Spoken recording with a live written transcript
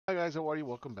Hi guys, how are you?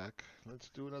 Welcome back. Let's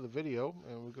do another video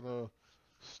and we're gonna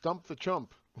stump the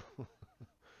chump.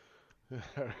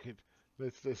 Alright,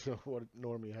 let's listen to what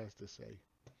Normie has to say.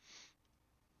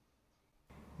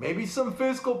 Maybe some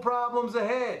fiscal problems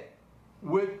ahead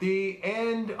with the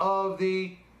end of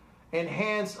the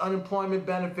enhanced unemployment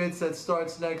benefits that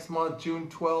starts next month, June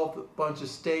 12th. A bunch of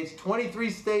states, 23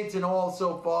 states in all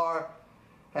so far,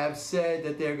 have said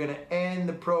that they're going to end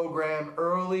the program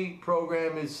early.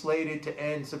 Program is slated to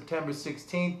end September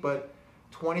 16th, but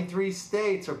 23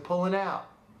 states are pulling out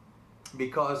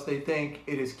because they think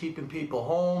it is keeping people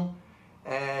home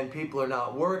and people are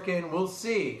not working. We'll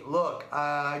see. Look,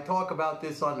 I talk about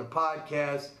this on the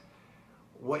podcast.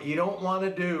 What you don't want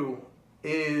to do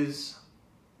is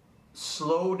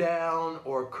slow down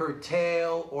or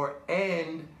curtail or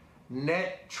end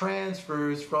net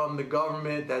transfers from the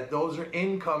government. That those are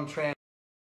income transfers.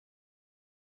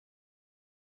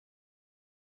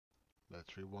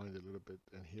 Let's rewind a little bit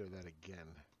and hear that again.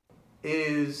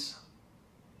 Is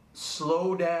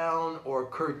slow down or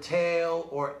curtail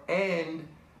or end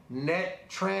net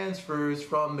transfers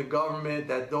from the government.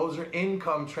 That those are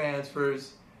income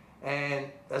transfers, and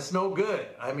that's no good.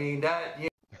 I mean, that, you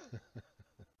know.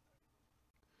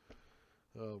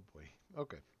 Oh boy.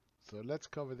 Okay, so let's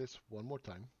cover this one more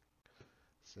time.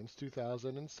 Since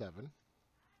 2007,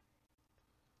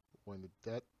 when the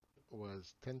debt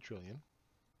was 10 trillion,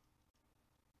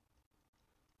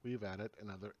 we've added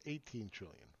another 18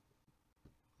 trillion.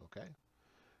 Okay?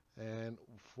 And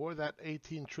for that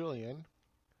 18 trillion,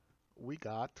 we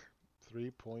got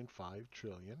 3.5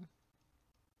 trillion.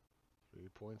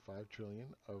 3.5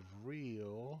 trillion of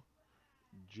real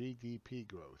GDP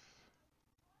growth.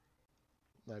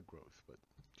 Not growth, but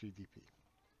GDP.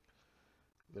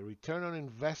 The return on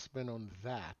investment on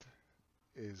that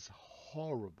is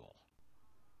horrible.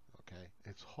 Okay?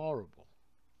 It's horrible.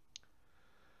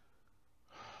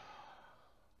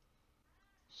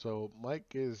 So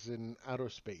Mike is in outer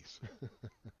space.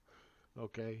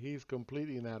 Okay? He's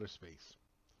completely in outer space.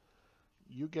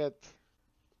 You get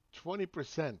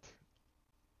 20%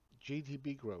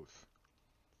 GDP growth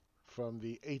from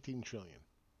the 18 trillion.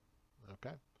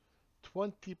 Okay?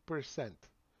 20%.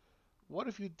 What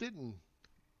if you didn't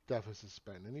deficit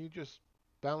spend and you just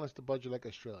balanced the budget like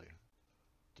Australia?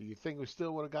 Do you think we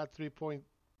still would have got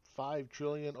 3.5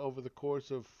 trillion over the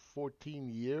course of 14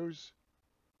 years?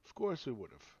 Of course we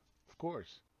would have. Of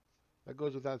course. That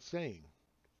goes without saying.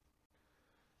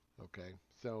 Okay?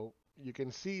 So you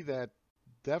can see that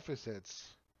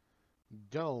deficits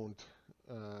don't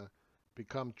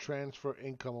become transfer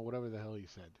income or whatever the hell you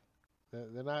said.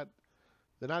 They're not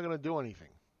going to do anything.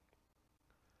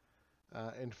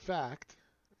 In fact,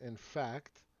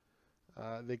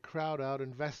 they crowd out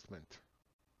investment.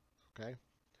 Okay,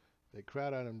 they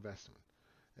crowd out investment,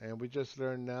 and we just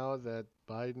learned now that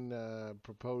Biden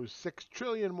proposed 6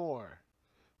 trillion more.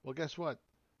 Well, guess what?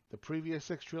 The previous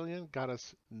 6 trillion got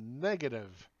us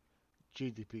negative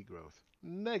GDP growth.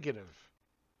 Negative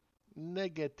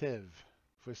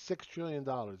for $6 trillion.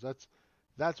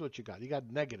 That's what you got. You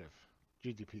got negative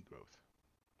GDP growth.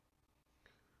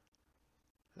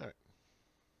 All right.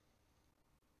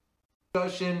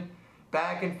 Discussion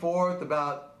back and forth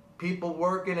about people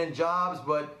working in jobs,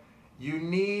 but you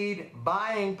need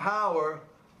buying power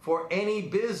for any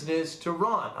business to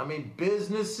run. I mean,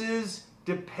 businesses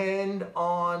depend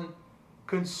on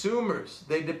consumers.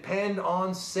 They depend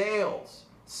on sales,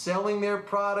 selling their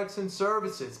products and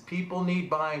services. People need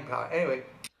buying power. Anyway.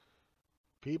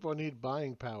 People need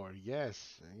buying power.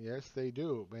 Yes, they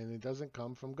do. And it doesn't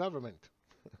come from government.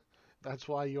 That's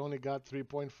why you only got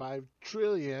 3.5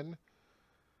 trillion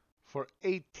for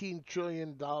 $18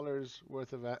 trillion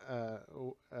worth of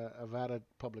added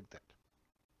public debt.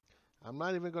 I'm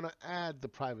not even going to add the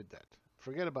private debt.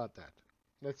 Forget about that.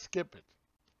 Let's skip it.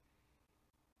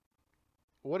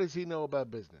 What does he know about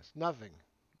business? Nothing.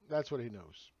 That's what he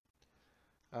knows.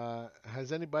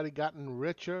 Has anybody gotten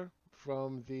richer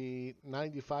from the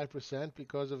 95%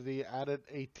 because of the added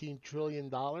 $18 trillion?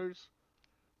 No.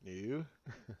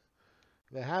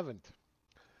 They haven't.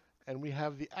 And we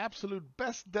have the absolute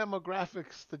best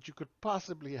demographics that you could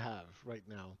possibly have right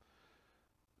now.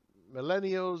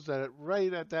 Millennials that are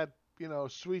right at that,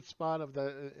 sweet spot of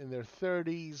in their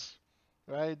 30s,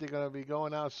 right? They're going to be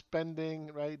going out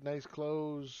spending, right? Nice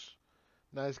clothes,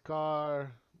 nice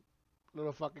car,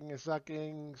 little fucking and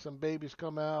sucking, some babies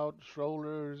come out,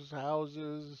 strollers,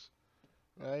 houses,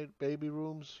 right? Baby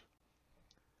rooms.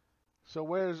 So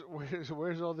where's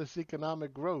all this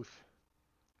economic growth?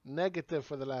 Negative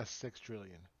for the last 6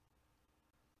 trillion.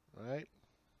 Right?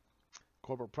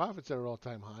 Corporate profits are at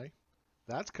all-time high.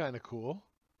 That's kind of cool.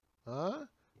 Huh?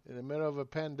 In the middle of a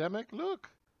pandemic? Look.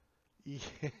 Yeah.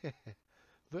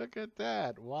 Look at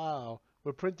that. Wow.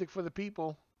 We're printing for the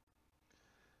people.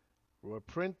 We're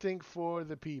printing for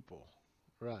the people.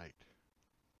 Right.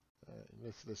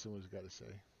 Let's listen what he's got to say.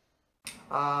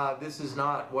 This is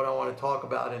not what I want to talk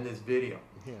about in this video.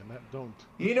 Yeah, don't.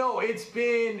 You know, it's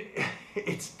been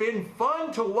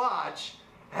fun to watch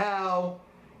how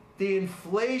the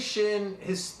inflation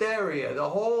hysteria, the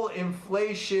whole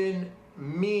inflation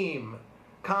meme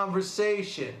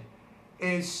conversation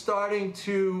is starting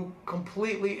to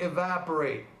completely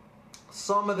evaporate.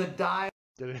 Some of the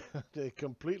They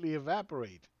completely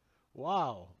evaporate.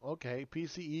 Wow. Okay.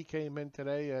 PCE came in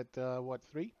today at what,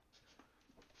 3%?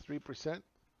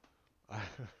 I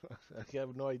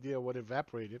have no idea what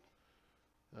evaporated.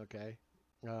 Okay.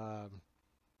 No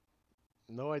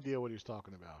idea what he's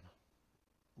talking about.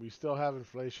 We still have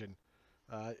inflation.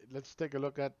 Let's take a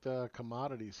look at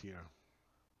commodities here.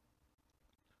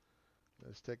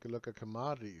 Let's take a look at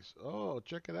commodities. Oh,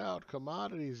 check it out.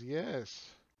 Commodities, yes.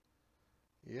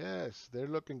 Yes, they're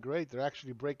looking great. They're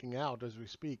actually breaking out as we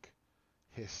speak.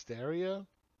 Hysteria?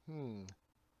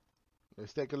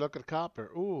 Let's take a look at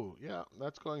copper. Ooh, yeah,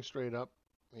 that's going straight up.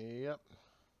 Yep.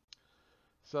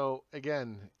 So,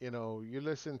 again, you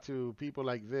listen to people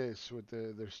like this with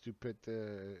their stupid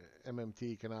MMT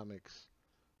economics.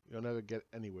 You'll never get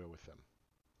anywhere with them.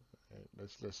 Right,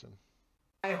 let's listen.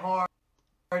 Hard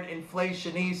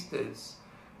inflationistas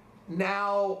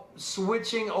now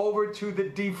switching over to the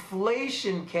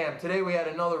deflation camp. Today we had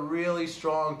another really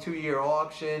strong 2-year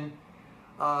auction.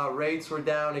 Rates were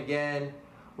down again.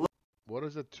 What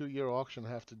does a 2-year auction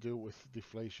have to do with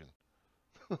deflation?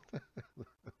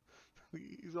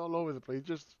 He's all over the place.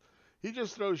 He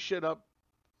just throws shit up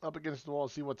against the wall,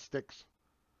 see what sticks.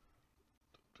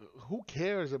 Who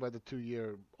cares about the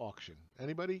 2-year auction?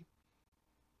 Anybody?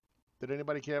 Did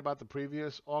anybody care about the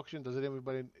previous auction? Does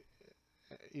anybody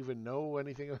even know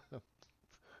anything?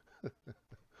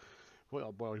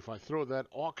 Well, boy, if I throw that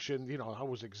auction, I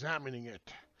was examining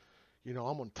it. I'm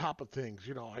on top of things.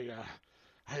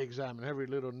 I examine every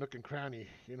little nook and cranny.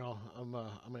 I'm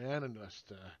an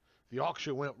analyst. The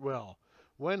auction went well.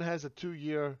 When has a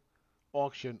 2-year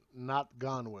auction not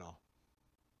gone well?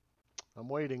 I'm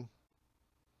waiting.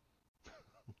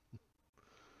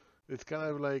 It's kind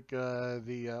of like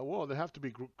well, they have to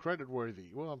be credit worthy.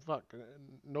 Well, fuck.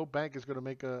 No bank is going to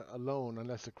make a loan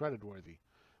unless they're credit worthy.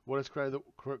 What does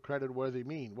credit worthy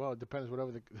mean? Well, it depends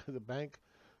whatever the bank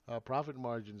profit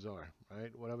margins are,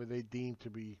 right? Whatever they deem to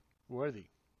be worthy.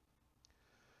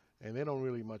 And they don't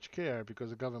really much care because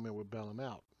the government would bail them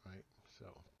out, right? So,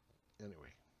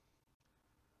 anyway.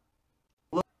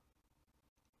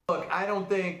 Look, I don't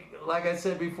think, like I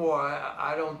said before,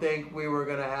 I don't think we were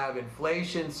going to have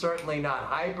inflation, certainly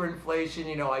not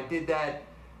hyperinflation. I did that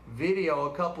video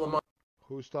a couple of months.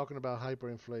 Who's talking about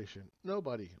hyperinflation?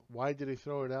 Nobody. Why did he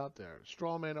throw it out there?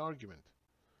 Straw man argument.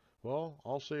 Well,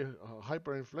 I'll say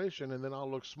hyperinflation and then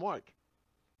I'll look smart.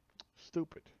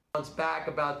 Stupid. Months back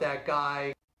about that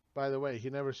guy. By the way, he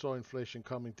never saw inflation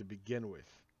coming to begin with,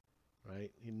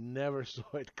 right? He never saw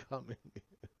it coming.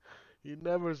 He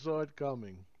never saw it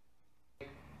coming.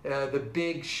 The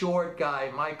big short guy,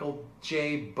 Michael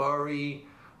J. Burry,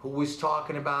 who was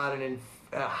talking about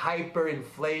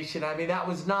hyperinflation. I mean, that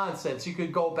was nonsense. You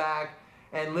could go back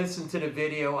and listen to the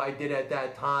video I did at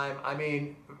that time. I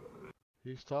mean,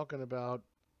 he's talking about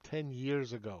 10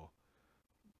 years ago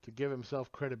to give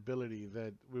himself credibility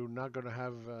that we were not going to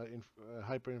have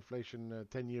hyperinflation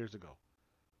 10 years ago.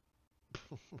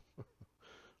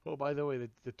 Oh, by the way,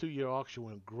 the 2-year auction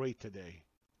went great today.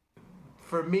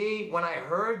 For me, when I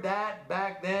heard that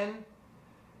back then,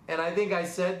 and I think I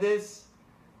said this,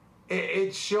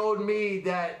 it showed me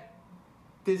that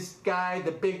this guy,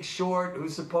 the big short, who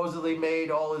supposedly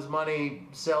made all his money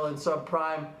selling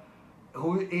subprime,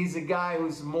 he's a guy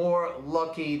who's more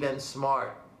lucky than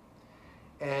smart.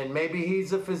 And maybe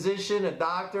he's a physician, a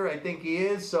doctor. I think he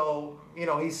is. So,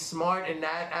 he's smart in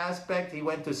that aspect. He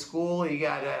went to school. He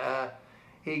got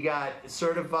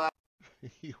certified.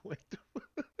 He went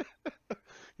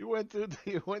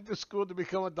to school to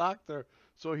become a doctor.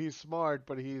 So he's smart,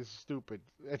 but he's stupid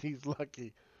and he's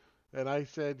lucky. And I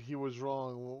said he was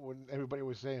wrong when everybody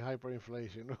was saying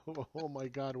hyperinflation. Oh my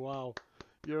God! Wow,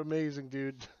 you're amazing,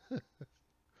 dude.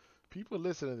 People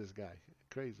listen to this guy.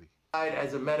 Crazy.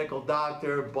 As a medical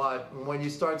doctor, but when you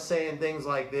start saying things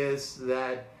like this,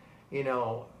 that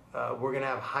we're gonna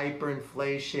have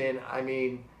hyperinflation, I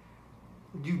mean,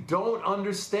 you don't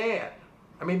understand.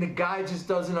 I mean, the guy just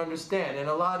doesn't understand. And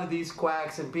a lot of these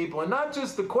quacks and people, and not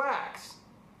just the quacks,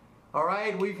 all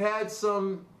right, we've had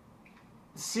some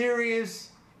serious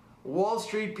Wall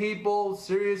Street people,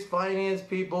 serious finance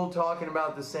people talking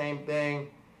about the same thing.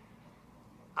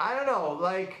 I don't know,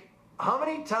 like, how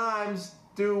many times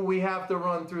do we have to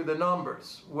run through the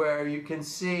numbers where you can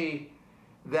see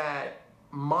that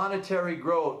monetary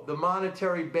growth, the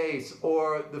monetary base,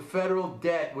 or the federal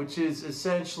debt, which is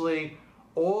essentially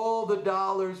all the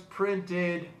dollars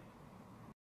printed,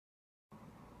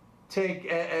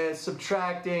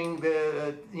 subtracting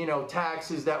the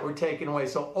taxes that were taken away.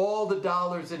 So all the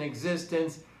dollars in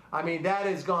existence, I mean, that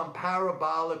has gone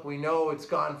parabolic. We know it's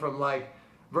gone from like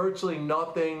virtually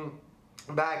nothing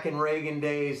back in Reagan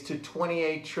days to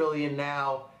 28 trillion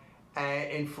now.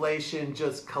 And inflation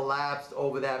just collapsed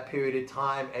over that period of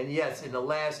time. And yes, in the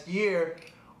last year,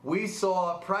 we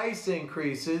saw price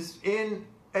increases in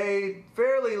a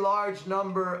fairly large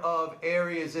number of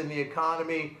areas in the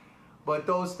economy, but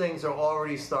those things are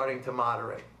already starting to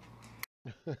moderate.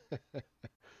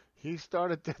 He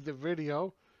started the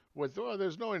video with, oh,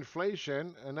 there's no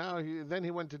inflation, and now then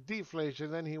he went to deflation,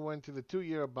 then he went to the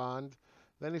 2-year bond,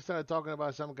 then he started talking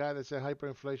about some guy that said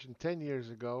hyperinflation 10 years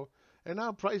ago, and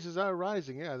now prices are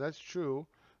rising. Yeah, that's true,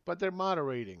 but they're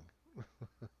moderating.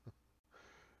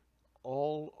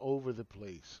 All over the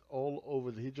place. All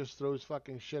over. He just throws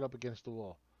fucking shit up against the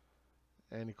wall.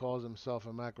 And he calls himself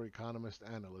a macroeconomist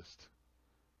analyst.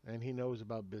 And he knows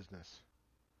about business.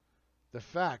 The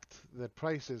fact that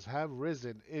prices have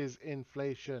risen is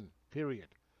inflation. Period.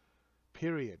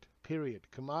 Period. Period.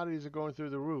 Commodities are going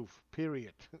through the roof.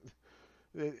 Period.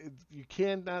 You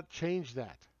cannot change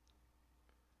that.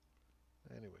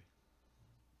 Anyway.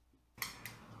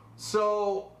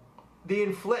 So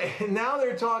now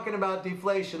they're talking about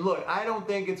deflation. Look, I don't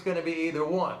think it's going to be either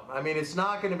one. I mean, it's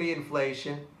not going to be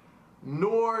inflation,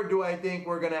 nor do I think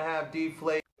we're going to have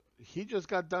deflation. He just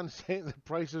got done saying the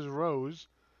prices rose,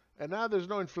 and now there's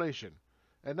no inflation.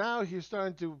 And now he's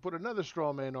starting to put another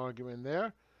straw man argument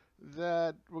there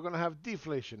that we're going to have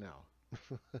deflation now.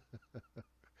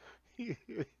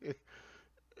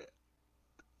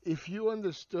 If you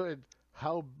understood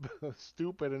how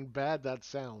stupid and bad that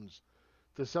sounds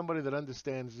to somebody that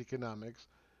understands economics,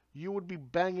 you would be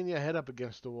banging your head up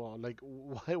against the wall. Like,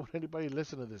 why would anybody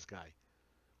listen to this guy?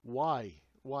 Why?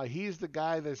 Why? He's the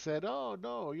guy that said, "Oh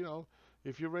no,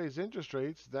 if you raise interest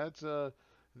rates,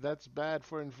 that's bad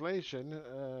for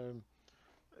inflation."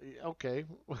 Okay,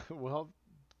 well,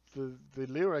 the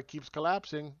lira keeps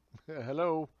collapsing.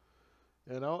 Hello,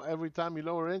 every time you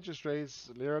lower interest rates,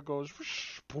 the lira goes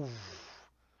whoosh, poof.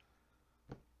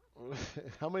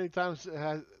 How many times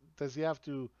does he have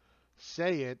to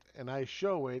say it, and I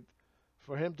show it,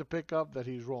 for him to pick up that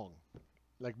he's wrong,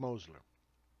 like Mosler?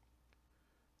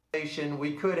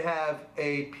 We could have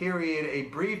a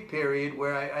brief period,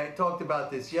 where I talked about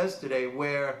this yesterday,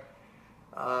 where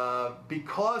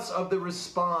because of the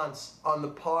response on the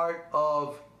part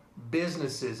of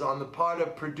businesses, on the part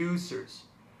of producers,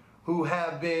 who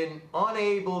have been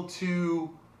unable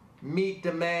to meet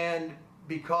demand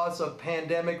because of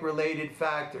pandemic-related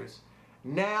factors,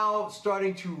 now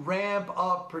starting to ramp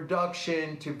up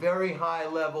production to very high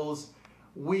levels,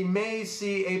 we may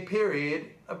see a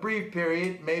brief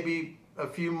period, maybe a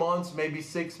few months, maybe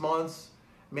 6 months,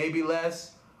 maybe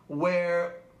less,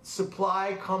 where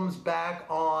supply comes back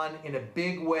on in a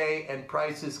big way and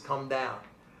prices come down.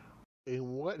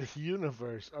 In what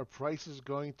universe are prices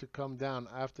going to come down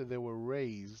after they were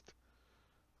raised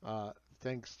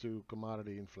thanks to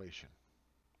commodity inflation?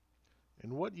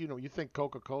 And what, you think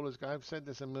Coca-Cola's, I've said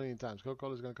this a million times,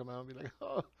 Coca-Cola's going to come out and be like,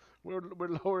 oh, we're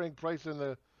lowering price on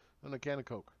the can of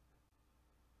Coke.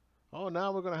 Oh,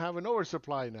 now we're going to have an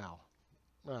oversupply now.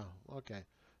 Oh, okay.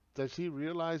 Does he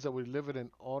realize that we live in an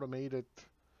automated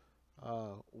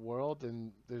world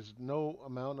and there's no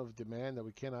amount of demand that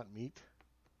we cannot meet?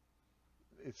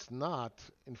 It's not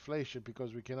inflation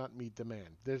because we cannot meet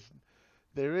demand.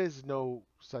 There is no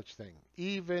such thing.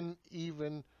 Even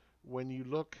when you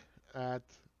look at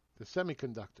the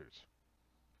semiconductors,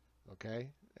 okay,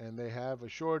 and they have a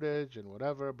shortage and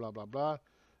whatever, blah, blah, blah,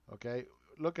 okay,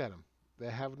 look at them. They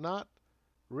have not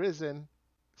risen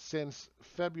since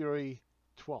February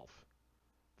 12th.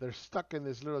 They're stuck in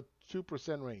this little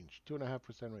 2% range,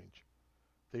 2.5% range.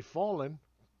 They've fallen,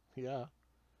 yeah,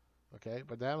 okay,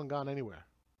 but they haven't gone anywhere.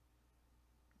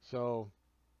 So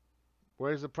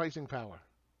where's the pricing power?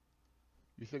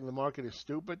 You think the market is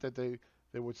stupid that they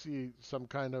would see some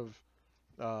kind of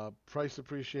price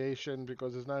appreciation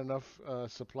because there's not enough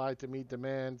supply to meet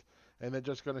demand, and they're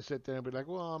just going to sit there and be like,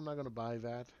 well, I'm not going to buy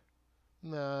that.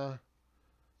 Nah,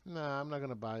 I'm not going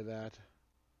to buy that.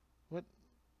 What?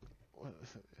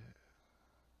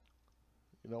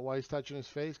 You know why he's touching his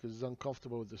face? Because he's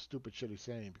uncomfortable with the stupid shit he's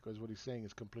saying, because what he's saying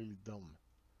is completely dumb.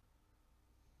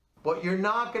 But you're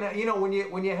not gonna, you know, when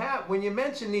you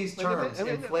mention these Wait a minute, terms,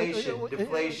 inflation,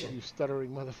 deflation, you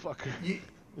stuttering motherfucker.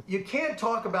 you can't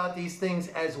talk about these things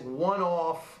as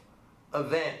one-off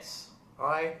events. All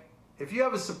right. If you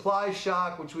have a supply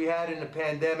shock, which we had in the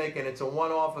pandemic, and it's a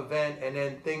one-off event, and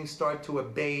then things start to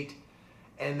abate,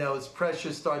 and those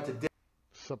pressures start to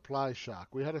Supply shock.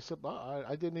 We had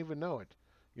I didn't even know it.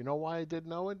 You know why I didn't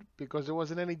know it? Because there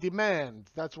wasn't any demand.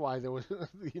 That's why there was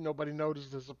nobody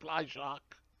noticed the supply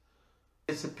shock.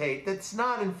 dissipate. That's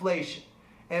not inflation,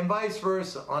 and vice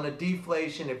versa. On a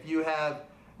deflation, if you have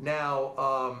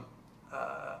now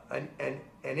an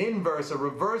inverse, a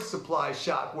reverse supply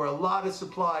shock, where a lot of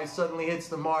supply suddenly hits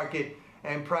the market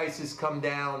and prices come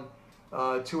down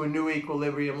to a new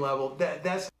equilibrium level,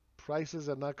 that's Prices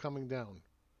are not coming down.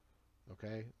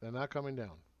 Okay, they're not coming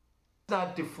down.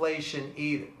 not deflation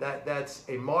either. That's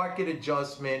a market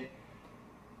adjustment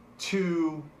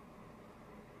to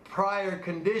prior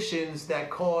conditions that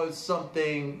cause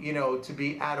something, you know, to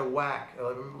be out of whack.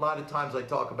 A lot of times I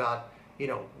talk about, you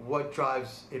know, what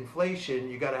drives inflation.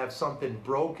 You got to have something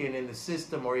broken in the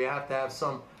system, or you have to have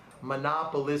some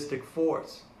monopolistic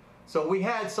force. So we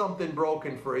had something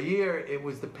broken for a year. It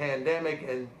was the pandemic,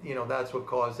 and, you know, that's what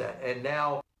caused that. And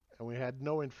now, And we had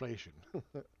no inflation.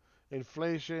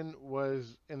 Inflation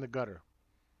was in the gutter.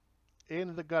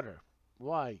 In the gutter.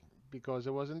 Why? Because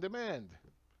there wasn't demand.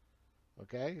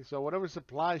 Okay? So whatever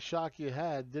supply shock you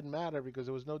had didn't matter because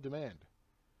there was no demand.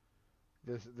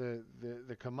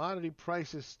 The commodity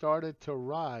prices started to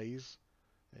rise,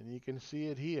 and you can see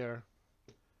it here.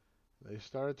 They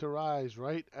started to rise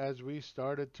right as we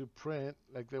started to print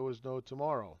like there was no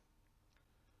tomorrow.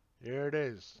 Here it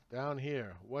is, down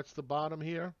here. What's the bottom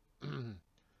here?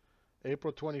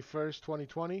 April 21st,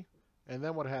 2020. And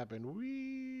then what happened?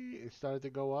 It started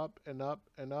to go up and up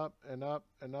and up and up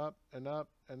and up and up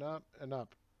and up and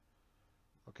up.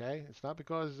 Okay? It's not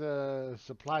because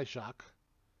supply shock.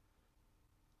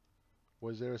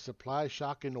 Was there a supply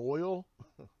shock in oil?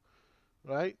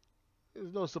 Right?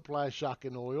 There's no supply shock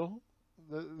in oil.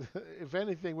 If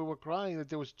anything, we were crying that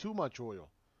there was too much oil.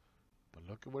 But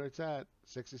look at where it's at.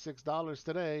 $66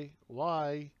 today.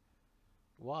 Why?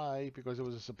 Why? Because it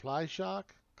was a supply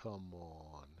shock? Come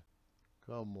on.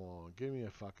 Come on. Give me a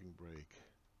fucking break.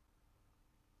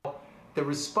 the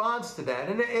response to that,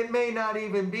 and it may not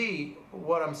even be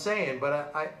what I'm saying,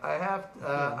 but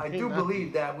I do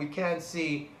believe that we can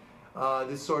see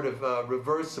this sort of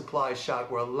reverse supply shock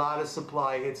where a lot of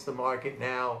supply hits the market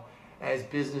now as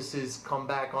businesses come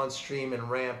back on stream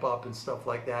and ramp up and stuff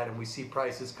like that, and we see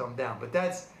prices come down. But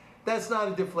that's not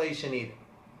a deflation either.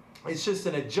 It's just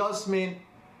an adjustment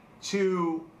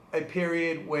to a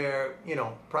period where, you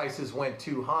know, prices went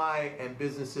too high and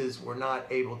businesses were not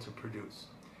able to produce.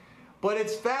 But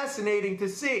it's fascinating to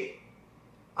see.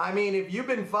 I mean, if you've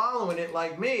been following it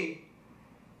like me.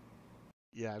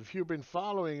 Yeah, if you've been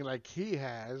following like he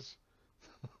has.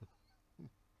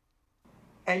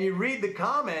 And you read the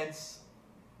comments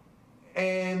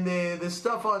and the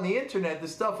stuff on the internet, the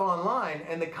stuff online,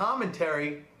 and the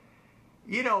commentary,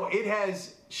 you know, it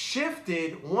has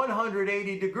shifted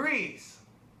 180 degrees,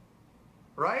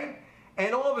 right?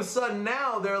 And all of a sudden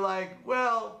now they're like,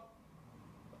 well,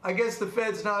 I guess the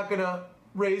Fed's not going to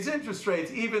raise interest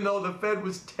rates, even though the Fed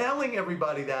was telling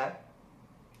everybody that.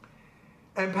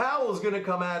 And Powell's going to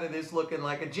come out of this looking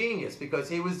like a genius because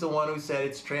he was the one who said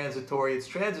it's transitory, it's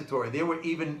transitory. There were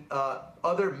even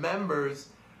other members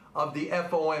of the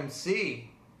FOMC,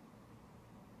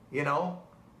 you know,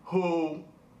 who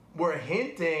were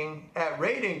hinting at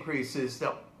rate increases.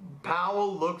 Now,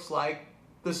 Powell looks like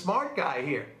the smart guy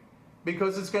here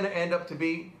because it's going to end up to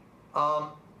be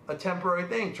a temporary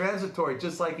thing, transitory,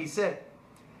 just like he said.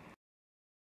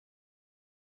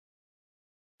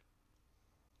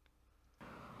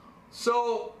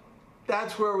 So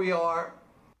that's where we are.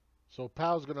 So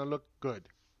Powell's going to look good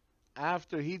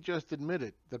after he just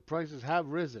admitted that prices have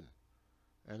risen,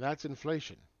 and that's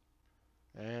inflation.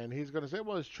 And he's going to say,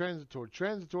 well, it's transitory.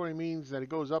 Transitory means that it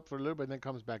goes up for a little bit and then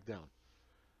comes back down.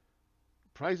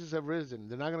 Prices have risen.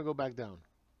 They're not going to go back down.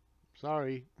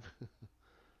 Sorry.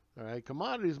 All right.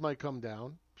 Commodities might come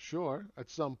down, sure, at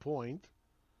some point.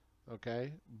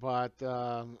 Okay. But,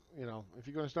 you know, if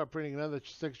you're going to start printing another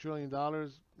 $6 trillion,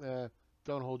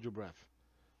 don't hold your breath.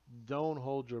 Don't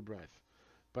hold your breath.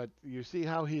 But you see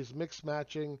how he's mix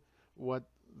matching what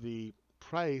the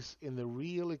price in the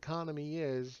real economy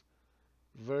is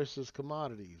versus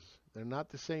commodities. They're not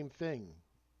the same thing.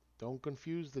 Don't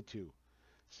confuse the two.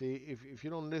 See, if you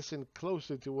don't listen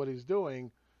closely to what he's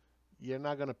doing, you're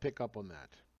not going to pick up on that.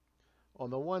 On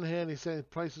the one hand, he's saying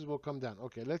prices will come down.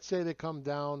 Okay, let's say they come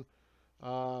down,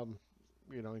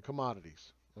 you know, in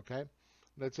commodities. Okay?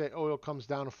 Let's say oil comes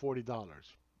down to $40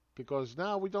 because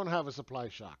now we don't have a supply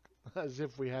shock as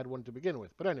if we had one to begin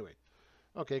with. But anyway,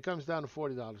 okay, it comes down to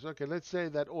 $40. Okay, let's say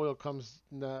that oil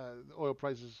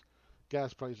prices,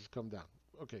 gas prices come down.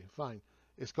 Okay, fine.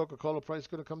 Is Coca-Cola price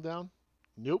going to come down?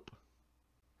 Nope.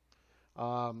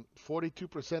 42%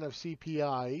 of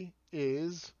CPI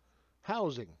is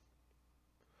housing.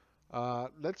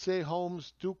 Let's say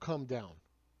homes do come down,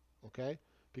 okay,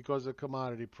 because of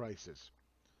commodity prices.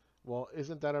 Well,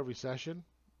 isn't that a recession?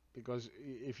 Because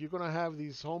if you're going to have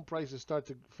these home prices start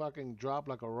to fucking drop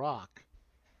like a rock,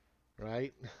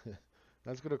 right?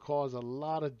 That's going to cause a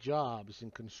lot of jobs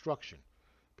in construction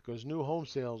because new home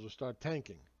sales will start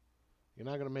tanking. You're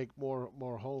not going to make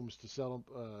more homes to sell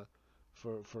them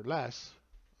for less,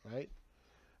 right?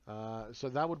 So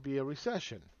that would be a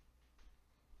recession.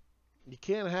 You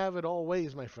can't have it all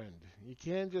ways, my friend. You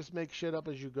can't just make shit up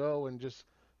as you go and just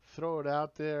throw it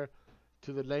out there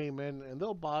to the layman, and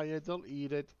they'll buy it, they'll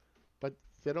eat it, but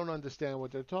they don't understand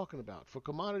what they're talking about. For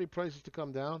commodity prices to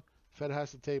come down, Fed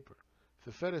has to taper. If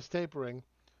the Fed is tapering,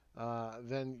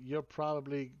 then you're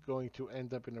probably going to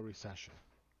end up in a recession.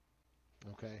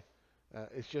 Okay?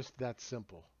 It's just that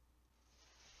simple.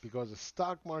 Because the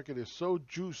stock market is so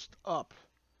juiced up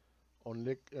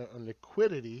on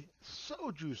liquidity,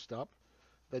 so juiced up,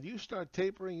 that you start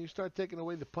tapering, you start taking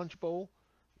away the punch bowl,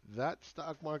 that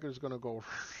stock market is going to go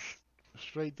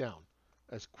straight down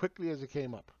as quickly as it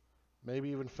came up, maybe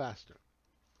even faster.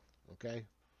 Okay?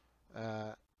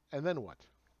 And then what?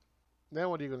 Then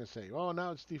what are you going to say? Oh,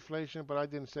 now it's deflation, but I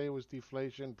didn't say it was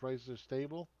deflation. Prices are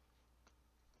stable.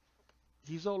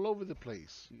 He's all over the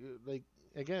place. Like,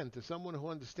 again, to someone who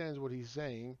understands what he's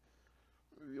saying,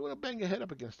 you want to bang your head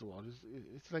up against the wall.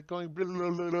 It's like going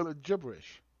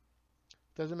gibberish.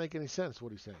 Doesn't make any sense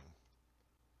what he's saying.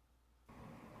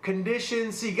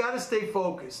 Conditions, so you got to stay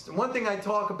focused. And one thing I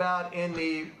talk about in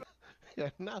the... Yeah,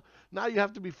 now you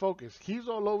have to be focused. He's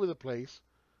all over the place.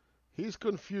 He's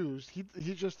confused.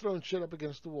 He's just throwing shit up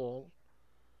against the wall.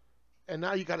 And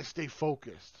now you got to stay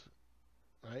focused.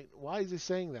 Right? Why is he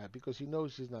saying that? Because he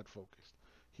knows he's not focused.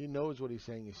 He knows what he's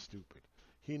saying is stupid.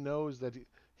 He knows that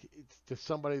to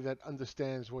somebody that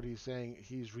understands what he's saying,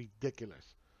 he's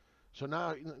ridiculous. So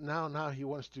now he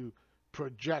wants to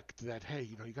project that, hey,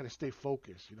 you got to stay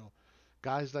focused.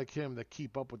 Guys like him that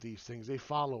keep up with these things, they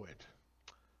follow it.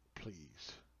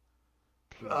 Please.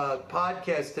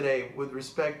 Podcast today with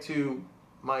respect to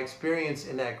my experience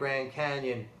in that Grand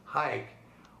Canyon hike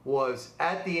was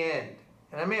at the end,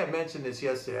 and I may have mentioned this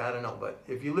yesterday, I don't know, but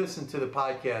if you listen to the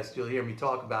podcast, you'll hear me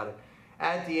talk about it.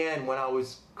 At the end, when I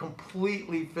was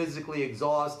completely physically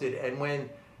exhausted, and when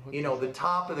the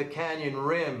top of the canyon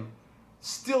rim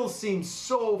still seems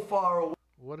so far away.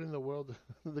 What in the world?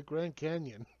 The Grand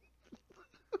Canyon.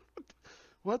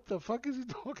 What the fuck is he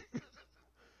talking?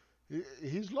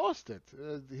 He's lost it.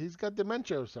 He's got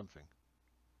dementia or something.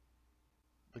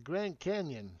 The Grand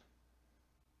Canyon.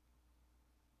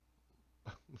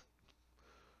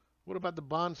 What about the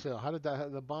bond sale? How did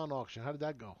the bond auction? How did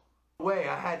that go?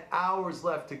 I had hours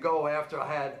left to go after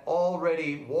I had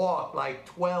already walked like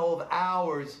 12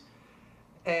 hours,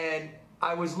 and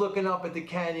I was looking up at the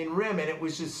canyon rim, and it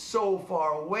was just so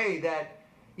far away that,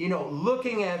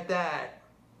 looking at that,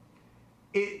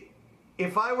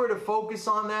 if I were to focus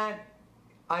on that,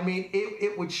 I mean,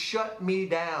 it would shut me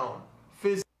down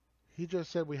physically. He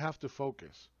just said we have to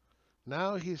focus.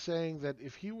 Now he's saying that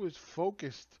if he was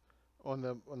focused on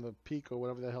the peak or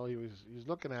whatever the hell he was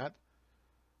looking at,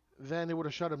 then it would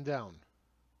have shut him down.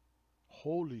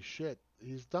 Holy shit,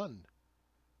 he's done.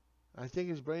 I think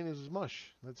his brain is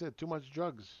mush. That's it. Too much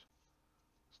drugs.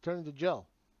 It's turning to gel.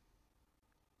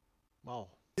 Wow.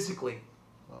 Physically.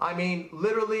 Wow. I mean,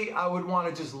 literally, I would want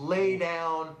to just lay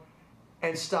down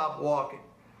and stop walking.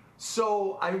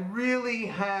 So I really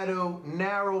had to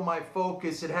narrow my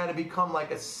focus. It had to become like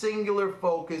a singular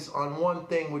focus on one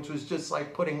thing, which was just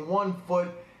like putting one foot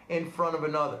in front of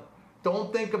another.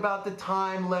 Don't think about the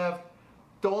time left.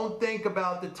 Don't think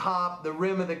about the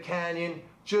rim of the canyon.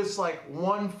 Just like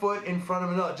one foot in front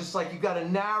of another. Just like you got to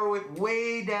narrow it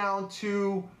way down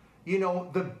to,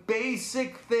 the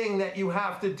basic thing that you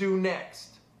have to do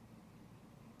next.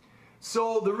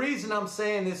 So the reason I'm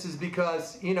saying this is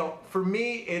because, for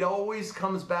me, it always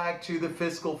comes back to the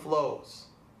fiscal flows.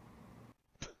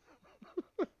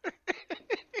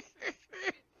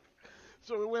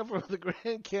 So we went from the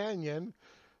Grand Canyon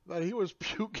that he was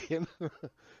puking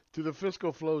to the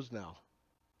fiscal flows now.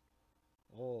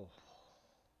 Oh.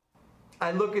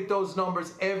 I look at those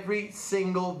numbers every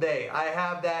single day. I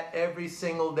have that every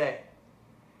single day.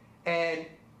 And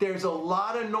there's a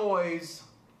lot of noise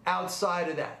outside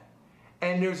of that.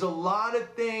 And there's a lot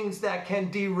of things that can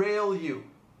derail you.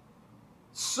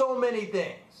 So many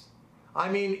things. I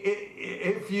mean,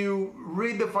 if you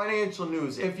read the financial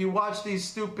news, if you watch these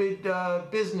stupid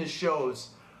business shows,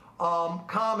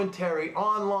 commentary,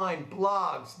 online,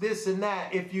 blogs, this and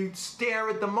that, if you stare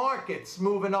at the markets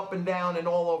moving up and down and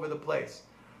all over the place,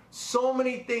 so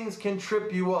many things can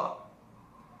trip you up.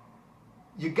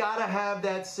 You got to have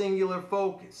that singular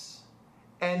focus.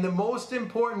 And the most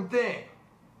important thing,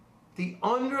 the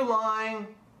underlying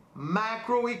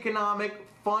macroeconomic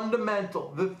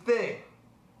fundamental, the thing,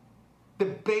 the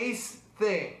base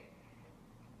thing,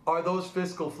 are those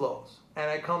fiscal flows. And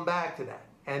I come back to that.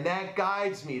 And that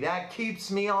guides me. That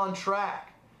keeps me on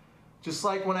track. Just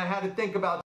like when I had to think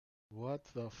about... What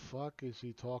the fuck is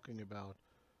he talking about?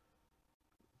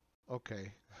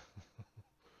 Okay.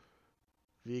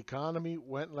 The economy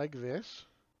went like this.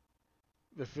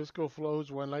 The fiscal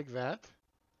flows went like that.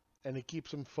 And it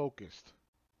keeps him focused.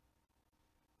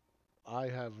 I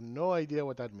have no idea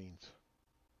what that means.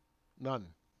 None.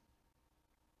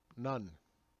 None.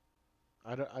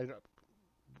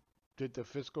 Did the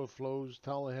fiscal flows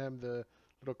tell him, the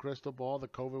little crystal ball, the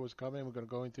COVID was coming, we're going to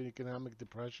go into economic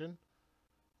depression?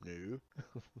 No.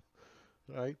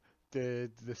 Right?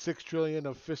 Did the 6 trillion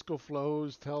of fiscal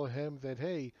flows tell him that,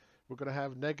 hey, we're going to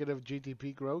have negative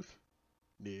GDP growth?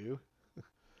 No.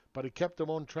 But it kept him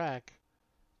on track.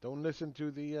 Don't listen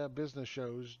to the business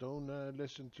shows. Don't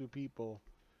listen to people.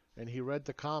 And he read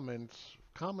the comments.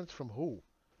 Comments from who?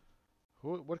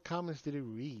 What comments did he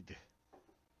read?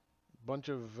 Bunch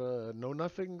of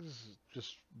know-nothings?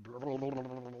 Just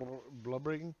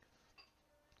blubbering?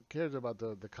 Who cares about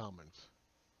the comments?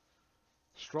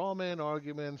 Straw man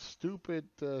arguments, stupid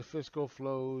fiscal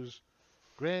flows,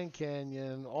 Grand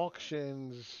Canyon,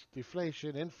 auctions,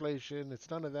 deflation, inflation.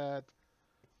 It's none of that.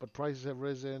 But prices have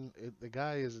risen. The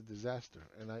guy is a disaster,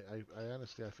 and I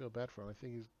honestly I feel bad for him. I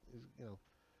think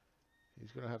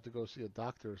he's going to have to go see a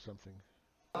doctor or something.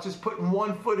 Just putting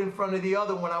one foot in front of the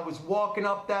other when I was walking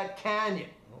up that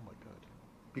canyon. Oh my God!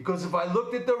 Because if I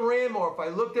looked at the rim or if I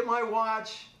looked at my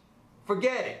watch,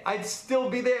 forget it. I'd still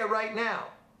be there right now.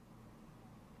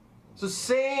 So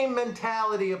same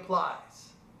mentality applies.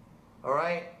 All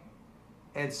right.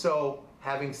 And so,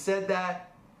 having said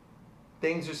that,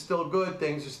 things are still good,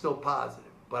 things are still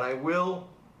positive. But I will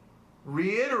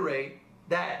reiterate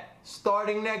that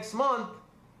starting next month,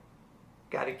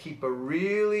 got to keep a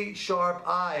really sharp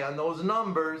eye on those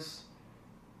numbers,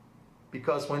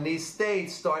 because when these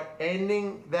states start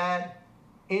ending that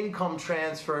income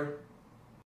transfer.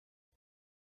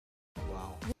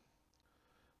 Wow.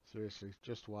 Seriously,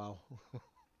 just wow.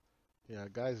 Yeah,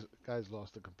 guys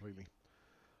lost it completely.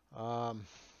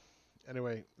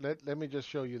 Anyway, let me just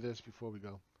show you this before we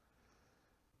go.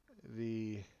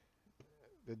 The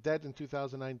debt in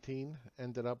 2019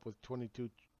 ended up with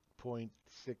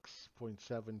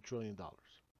 $22.6.7 trillion.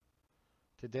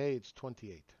 Today it's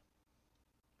 28.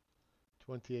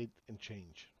 28 and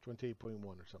change. 28.1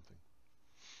 or something.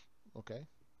 Okay?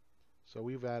 So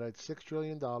we've added $6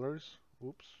 trillion.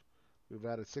 Oops. We've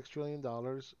added $6 trillion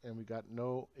and we got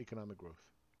no economic growth.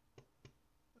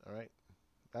 All right?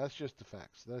 That's just the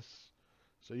facts.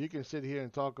 So you can sit here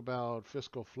and talk about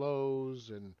fiscal flows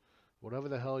and whatever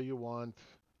the hell you want.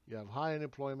 You have high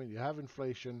unemployment. You have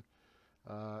inflation.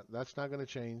 That's not going to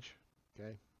change.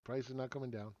 Okay? Price is not coming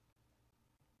down.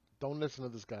 Don't listen to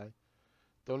this guy.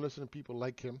 Don't listen to people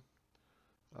like him.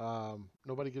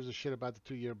 Nobody gives a shit about the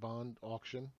 2-year bond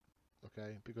auction.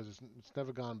 Okay? Because it's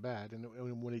never gone bad. And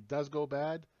when it does go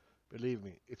bad, believe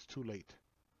me, it's too late.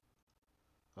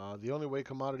 The only way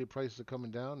commodity prices are coming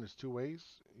down is 2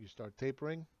 ways. You start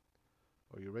tapering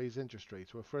or you raise interest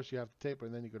rates. Well, first you have to taper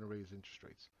and then you're going to raise interest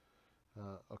rates.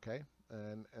 Okay?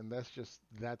 And that's just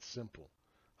that simple.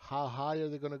 How high are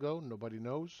they going to go? Nobody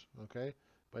knows. Okay?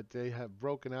 But they have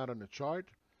broken out on the chart,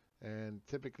 and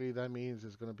typically that means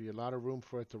there's going to be a lot of room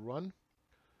for it to run.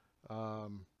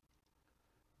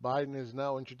 Biden is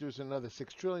now introducing another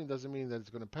 $6 trillion. Doesn't mean that it's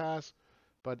going to pass.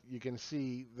 But you can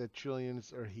see that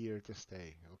trillions are here to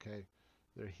stay, okay?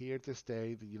 They're here to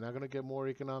stay. You're not going to get more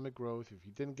economic growth. If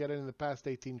you didn't get it in the past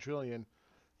 18 trillion,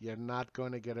 you're not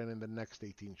going to get it in the next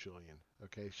 18 trillion,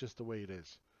 okay? It's just the way it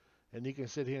is. And you can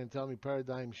sit here and tell me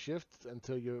paradigm shift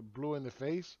until you're blue in the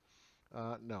face.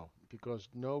 No, because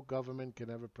no government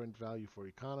can ever print value for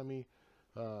economy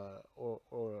or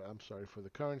for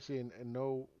the currency, and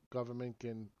no government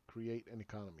can create an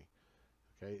economy,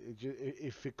 okay?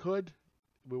 If it could,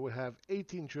 we would have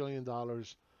 $18 trillion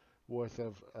worth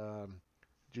of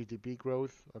GDP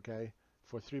growth, okay,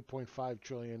 for 3.5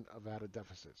 trillion of added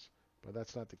deficits. But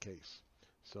that's not the case.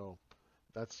 So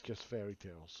that's just fairy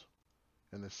tales.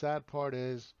 And the sad part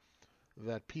is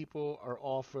that people are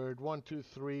offered one, two,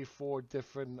 three, four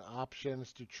different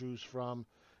options to choose from,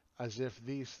 as if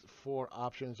these four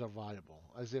options are viable,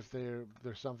 as if they're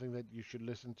something that you should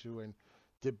listen to and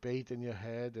debate in your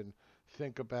head and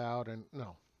think about. And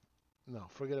no, no,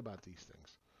 forget about these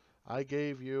things. I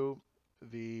gave you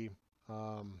the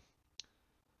um,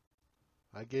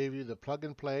 I gave you the plug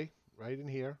and play right in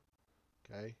here.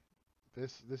 Okay,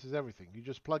 this is everything. You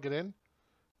just plug it in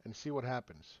and see what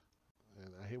happens.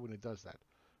 And I hate when it does that.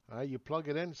 All right, you plug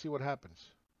it in, see what happens.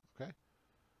 Okay.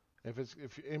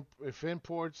 If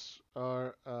imports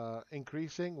are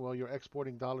increasing, well, you're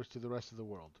exporting dollars to the rest of the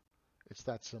world. It's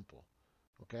that simple.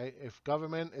 Okay. If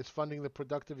government is funding the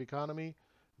productive economy,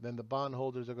 then the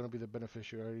bondholders are going to be the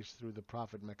beneficiaries through the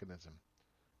profit mechanism.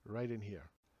 Right in here,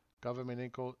 government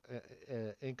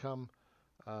income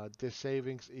this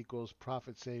savings equals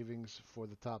profit savings for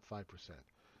the top 5%.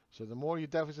 So the more you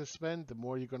deficit spend, the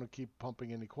more you're going to keep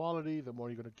pumping inequality, the more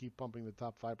you're going to keep pumping the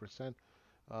top 5%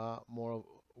 more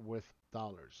with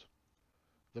dollars.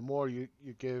 The more you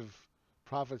give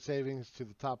profit savings to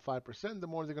the top 5%, the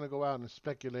more they're going to go out and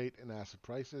speculate in asset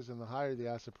prices, and the higher the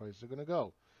asset prices are going to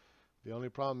go. The only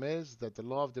problem is that the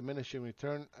law of diminishing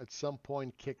return at some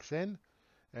point kicks in,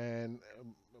 and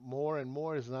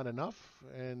more is not enough,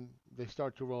 and they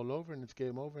start to roll over, and it's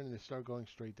game over, and they start going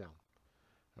straight down.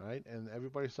 All right, and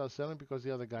everybody starts selling because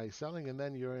the other guy is selling, and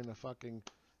then you're in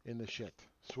the shit,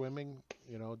 swimming,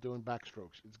 doing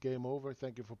backstrokes. It's game over.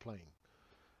 Thank you for playing.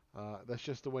 That's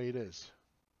just the way it is.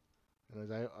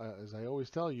 And as I always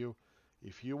tell you,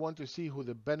 if you want to see who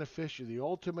the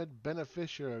ultimate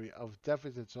beneficiary of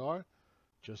deficits are,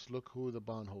 just look who the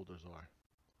bondholders are.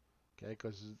 Okay,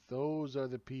 because those are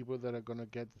the people that are going to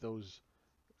get those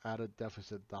out of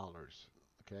deficit dollars.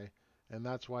 Okay, and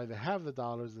that's why they have the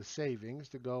dollars, the savings,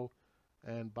 to go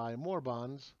and buy more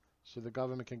bonds so the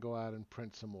government can go out and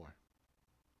print some more.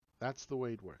 That's the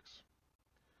way it works.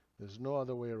 There's no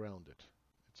other way around it.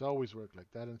 It's always worked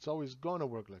like that, and it's always going to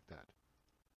work like that.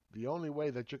 The only way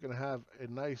that you can have a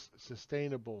nice,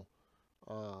 sustainable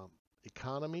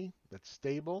economy that's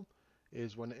stable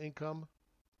is when income,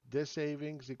 this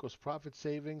savings equals profit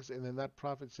savings, and then that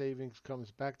profit savings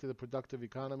comes back to the productive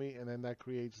economy, and then that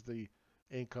creates the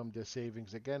income, this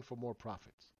savings again for more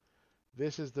profits.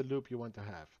 This is the loop you want to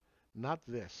have, not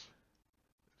this.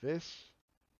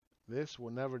 This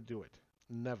will never do it.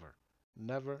 Never,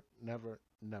 never, never,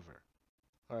 never.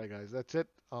 All right, guys, that's it.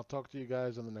 I'll talk to you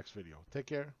guys on the next video. Take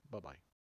care. Bye-bye.